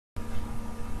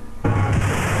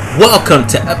Welcome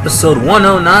to episode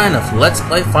 109 of Let's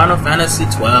Play Final Fantasy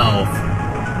XII.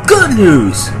 Good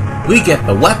news! We get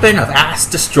the weapon of ass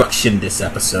destruction this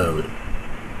episode.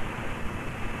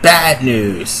 Bad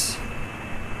news.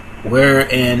 We're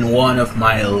in one of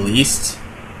my least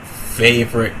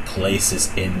favorite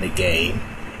places in the game.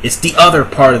 It's the other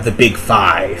part of the big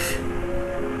five.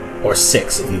 Or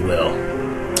six, if you will.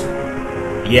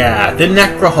 Yeah, the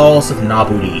Necrohol of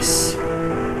Nabudis.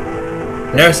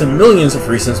 There's millions of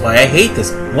reasons why I hate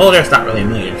this. Well, there's not really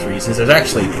millions of reasons. There's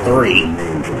actually 3.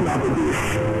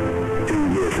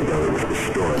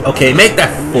 Okay, make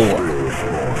that 4.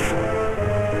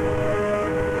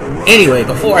 Anyway,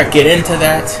 before I get into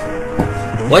that,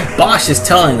 what Bosch is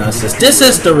telling us is this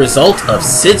is the result of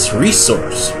Cid's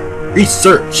research.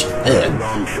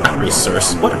 Not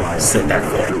resource. What did I say that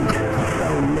for?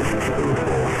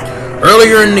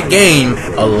 Earlier in the game,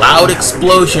 a loud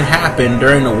explosion happened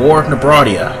during the War of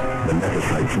Nabudis.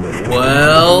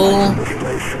 Well,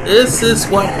 this is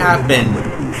what happened.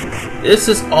 This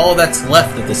is all that's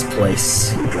left of this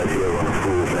place.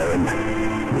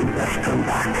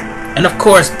 And of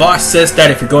course, Bosch says that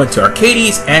if you're going to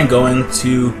Arcades and going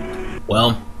to,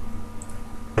 well,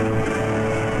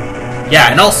 yeah,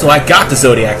 and also I got the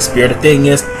Zodiac Spear. The thing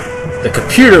is, the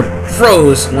computer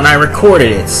froze when I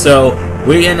recorded it, so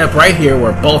we end up right here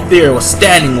where Balthier was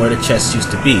standing where the chest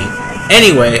used to be.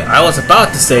 Anyway, I was about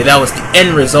to say that was the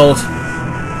end result.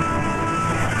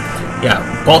 Yeah,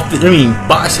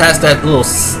 Bosch has that little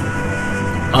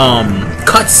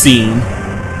cutscene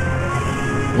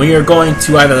when you're going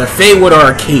to either Feywood or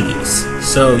Arcades.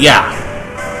 So yeah,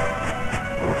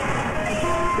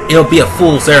 it'll be a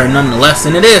fool's errand nonetheless,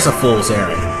 and it is a fool's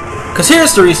errand. Cause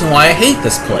here's the reason why I hate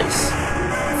this place.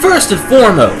 First and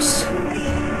foremost,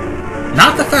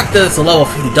 not the fact that it's a level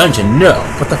 50 dungeon, no,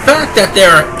 but the fact that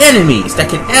there are enemies that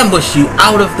can ambush you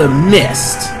out of the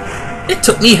mist. It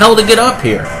took me hell to get up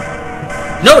here.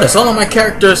 Notice all of my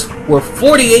characters were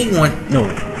 48 when... No.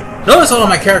 Notice all of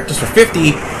my characters were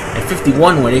 50 and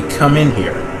 51 when they come in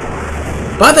here.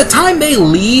 By the time they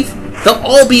leave, they'll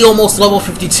all be almost level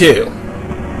 52.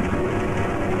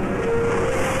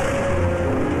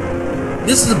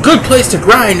 This is a good place to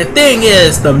grind. The thing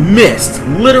is, the mist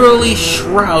literally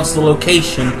shrouds the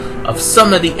location of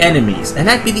some of the enemies, and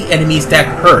that'd be the enemies that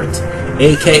hurt,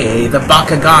 aka the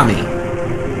Bakagami.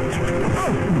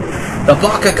 The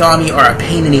Bakagami are a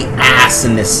pain in the ass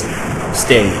in this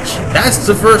stage. That's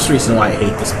the first reason why I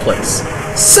hate this place.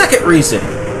 Second reason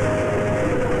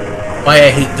why I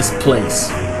hate this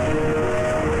place.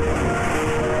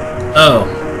 Oh,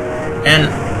 and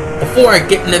before I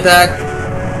get into that,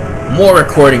 more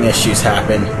recording issues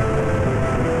happen.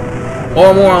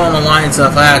 Or more along the lines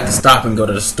of I had to stop and go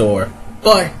to the store.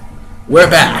 But we're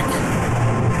back.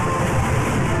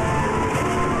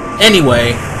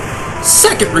 Anyway,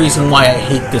 second reason why I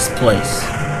hate this place.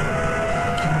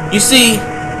 You see,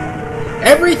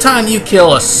 every time you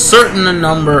kill a certain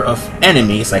number of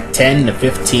enemies, like 10 to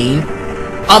 15,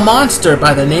 a monster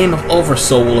by the name of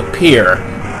Oversoul will appear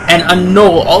and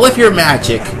annul all of your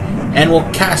magic and will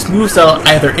cast moves that will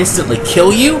either instantly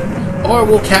kill you, or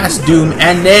will cast Doom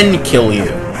and then kill you.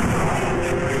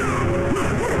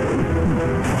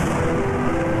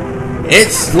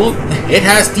 It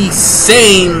has the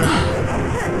same...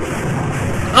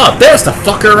 Oh, there's the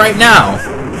fucker right now!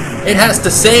 It has the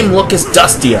same look as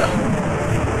Dustia.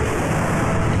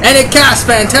 And it casts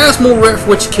Phantasmal Rift,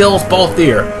 which kills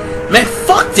Balthier. Man,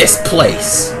 fuck this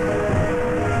place!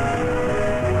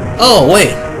 Oh,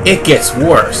 wait. It gets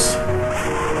worse.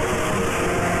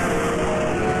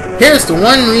 Here's the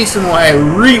one reason why I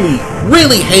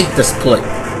really hate this place.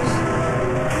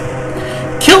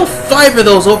 Kill 5 of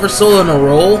those Oversoul in a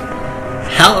row.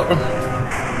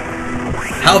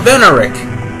 Halvenaric,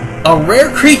 a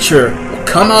rare creature, will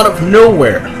come out of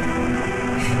nowhere.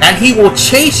 And he will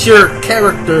chase your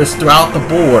characters throughout the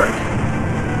board.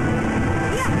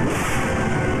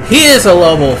 He is a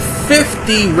level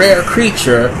 50 rare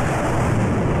creature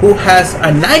who has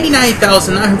a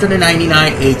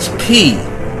 99,999 HP.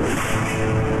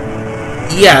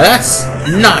 Yeah, that's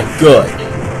not good.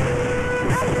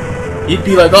 You'd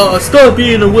be like, oh, stop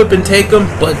being a whip and take them,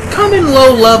 but come in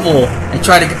low level and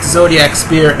try to get the Zodiac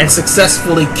Spear and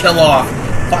successfully kill off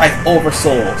 5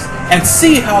 Oversouls and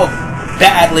see how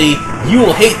badly you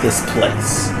will hate this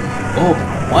place. Oh,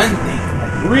 one thing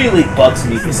that really bugs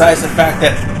me, besides the fact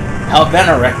that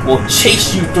Halvenaric will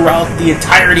chase you throughout the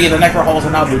entirety of the Necrohol of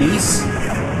Nabudis.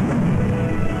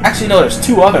 Actually, no, there's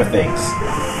 2 other things.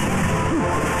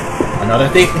 Another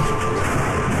thing.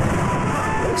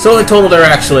 So in total, there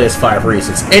actually is 5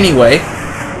 reasons. Anyway,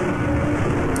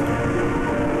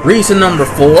 reason number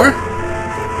 4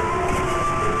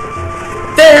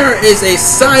 there is a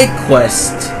side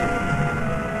quest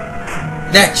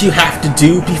that you have to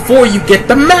do before you get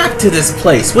the map to this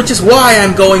place, which is why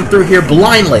I'm going through here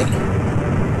blindly.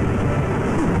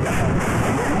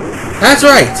 That's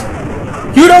right.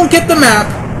 You don't get the map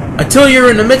until you're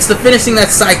in the midst of finishing that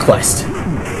side quest.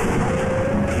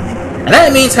 And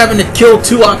that means having to kill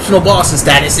 2 optional bosses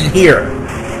that isn't here.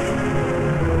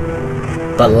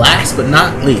 But last but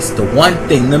not least, the one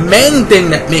thing, the main thing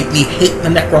that made me hate the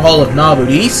Necrohol of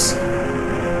Nabudis,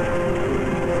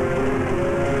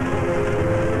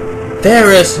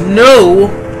 there is no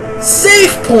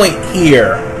save point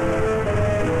here.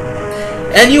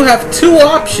 And you have 2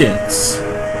 options.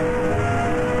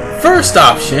 First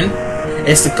option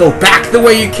is to go back the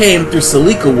way you came through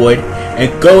Salika Wood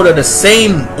and go to the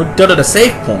save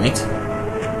point.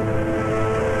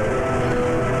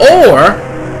 Or,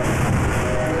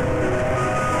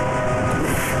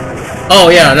 oh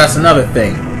yeah, that's another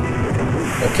thing.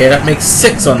 Okay, that makes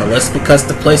 6 on the list because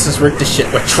the places rigged to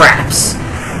shit with traps.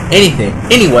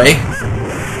 Anyway.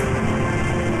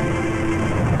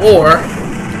 Or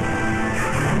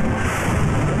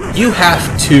you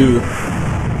have to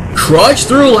trudge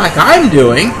through like I'm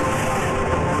doing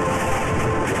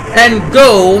and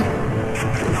go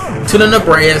to the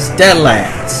Nebra's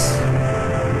Deadlands.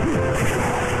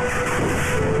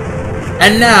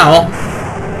 And now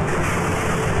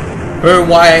for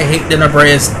why I hate the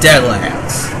Nebra's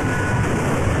Deadlands.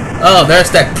 Oh,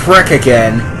 there's that prick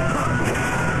again.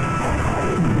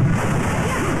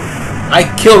 I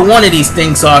killed one of these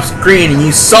things off screen and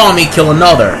you saw me kill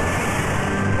another.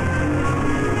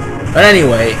 But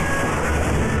anyway,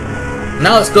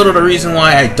 now let's go to the reason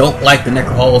why I don't like the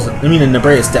Necrohols, the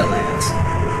Nebra's Deadlands.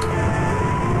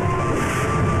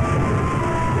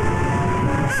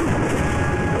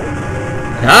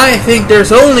 Now I think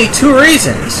there's only 2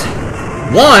 reasons.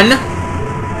 1,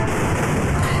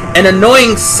 an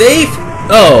annoying save.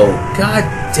 Oh, god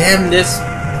damn this.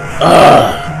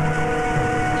 Ugh.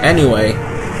 Anyway,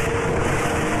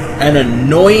 an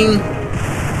annoying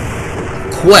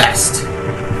quest.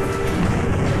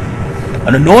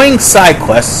 An annoying side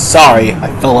quest. Sorry, I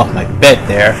fell off my bed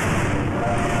there.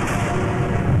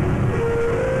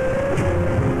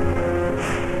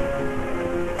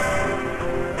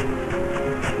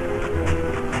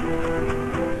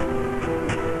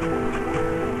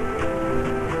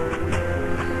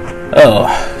 Oh,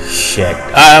 shit.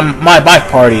 My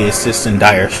party is just in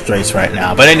dire straits right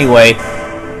now. But anyway,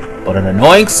 an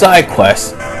annoying side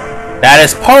quest. That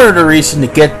is part of the reason to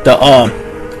get the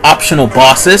optional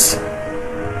bosses.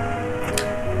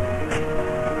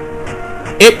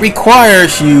 It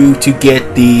requires you to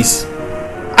get these,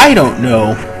 I don't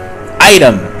know,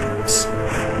 items.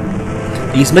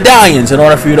 These medallions in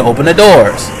order for you to open the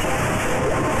doors.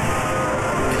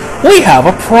 We have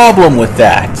a problem with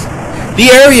that. The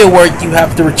area where you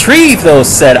have to retrieve those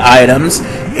said items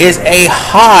is a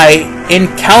high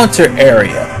encounter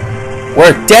area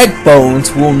where dead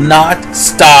bones will not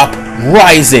stop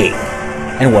rising.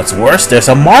 And what's worse, there's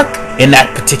a mark in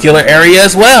that particular area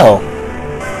as well.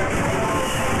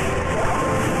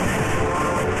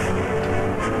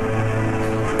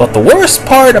 But the worst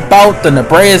part about the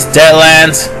Nebra's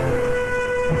Deadlands,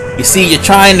 you see, you're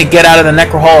trying to get out of the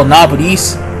Necrohol of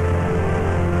Nabudis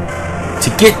to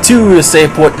get to the save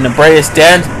point in Nebra's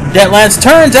Deadlands.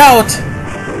 Turns out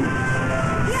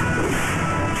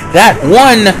that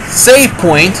one save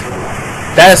point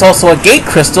that is also a gate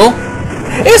crystal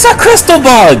is a crystal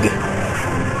bug.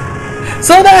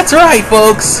 So that's right,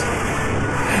 folks.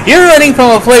 You're running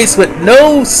from a place with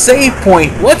no save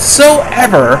point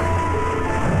whatsoever,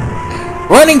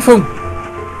 running from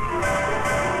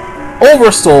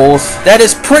oversouls that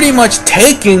is pretty much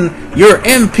taking your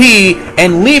MP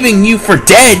and leaving you for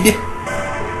dead.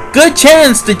 Good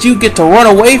chance that you get to run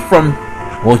away from,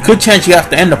 well, good chance you have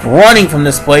to end up running from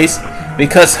this place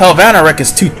because Helvanarek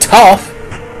is too tough.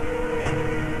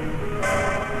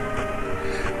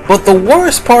 But the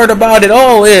worst part about it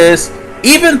all is,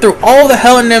 even through all the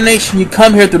hell and damnation you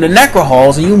come here through the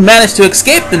Necrohols and you manage to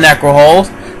escape the Necrohols,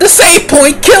 the save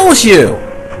point kills you!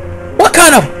 What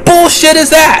kind of bullshit is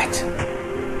that?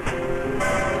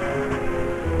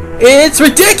 It's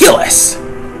ridiculous!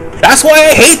 That's why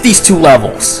I hate these 2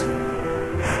 levels.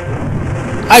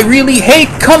 I really hate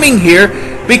coming here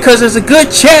because there's a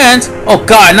good chance... Oh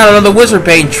god, not another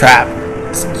Wizardbane trap.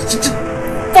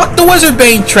 Fuck the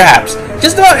Wizardbane traps!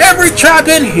 Just about every trap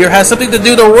in here has something to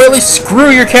do to really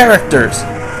screw your characters.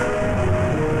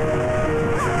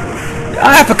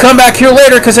 I have to come back here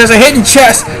later because there's a hidden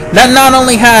chest that not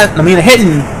only has... a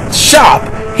hidden shop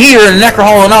here in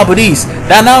Necrohol of Nabudis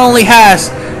that not only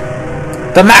has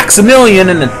the Maximilian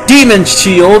and the Demon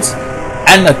Shields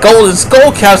and the Golden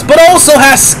Skull Caps, but also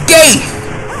has Scathe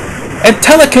and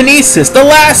Telekinesis, the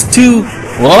last two,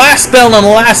 well, the last spell and the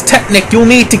last technique you'll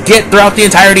need to get throughout the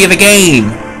entirety of the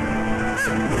game.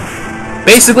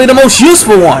 Basically the most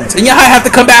useful ones, and yeah, I have to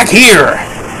come back here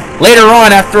later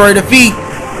on after I defeat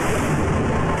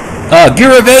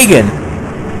Guravagan.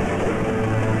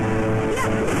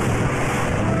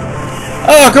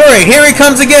 Oh great, here he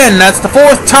comes again, that's the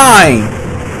 4th time.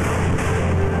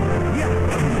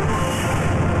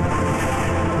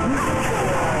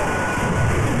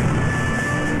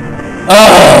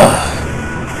 Ugh.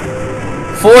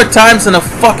 4 times in a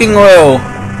fucking row.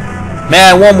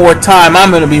 Man, one more time,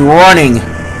 I'm gonna be running.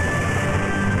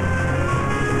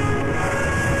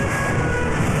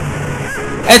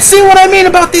 And see what I mean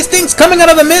about these things coming out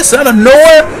of the mist, out of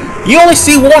nowhere? You only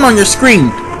see one on your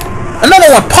screen.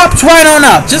 Another one pops right on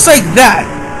out, just like that.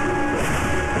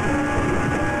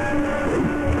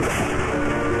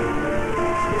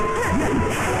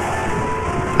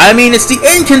 I mean, it's the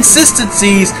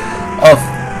inconsistencies of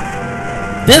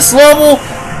this level,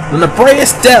 the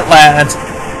Nebraska Deadlands,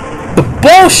 the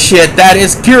bullshit that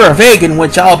is Guravagan,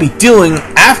 which I'll be doing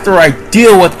after I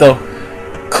deal with the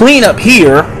cleanup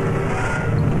here,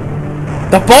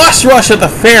 the boss rush of the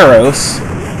Pharaohs,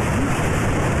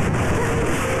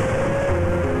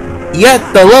 yet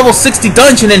the level 60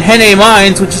 dungeon in Hene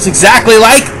Mines, which is exactly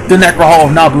like the Necrohol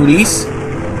of Nabudis.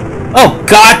 Oh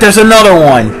god, there's another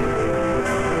one.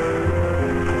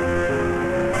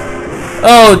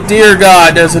 Oh dear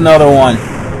god, there's another one.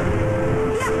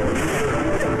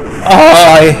 Oh,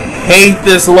 I hate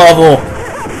this level.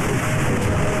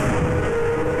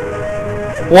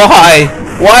 Why?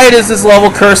 Why does this level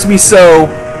curse me so?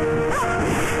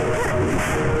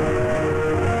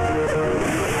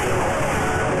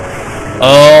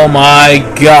 Oh my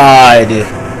god.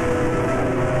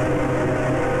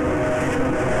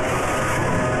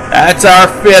 That's our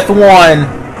 5th one.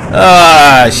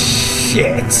 Ah,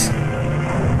 shit.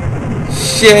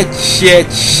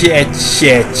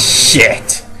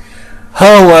 Shit.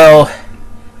 Oh well.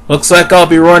 Looks like I'll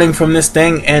be running from this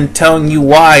thing and telling you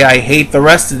why I hate the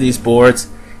rest of these boards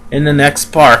in the next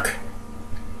part.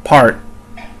 Oh,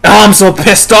 I'm so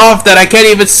pissed off that I can't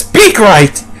even speak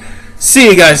right! See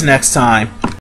you guys next time.